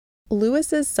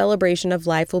Lewis's celebration of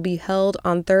life will be held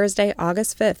on Thursday,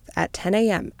 August 5th at 10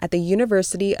 a.m. at the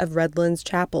University of Redlands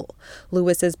Chapel.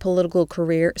 Lewis's political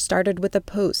career started with a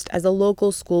post as a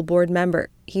local school board member.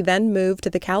 He then moved to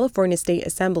the California State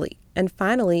Assembly, and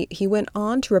finally, he went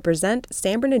on to represent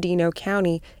San Bernardino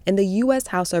County in the U.S.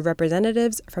 House of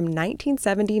Representatives from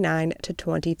 1979 to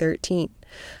 2013.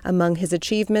 Among his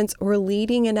achievements were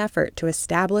leading an effort to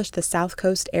establish the South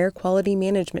Coast Air Quality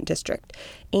Management District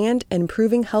and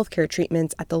improving healthcare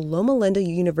treatments at the Loma Linda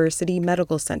University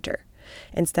Medical Center.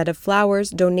 Instead of flowers,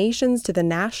 donations to the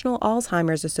National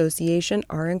Alzheimer's Association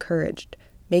are encouraged.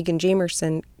 Megan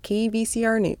Jamerson,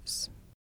 KVCR News.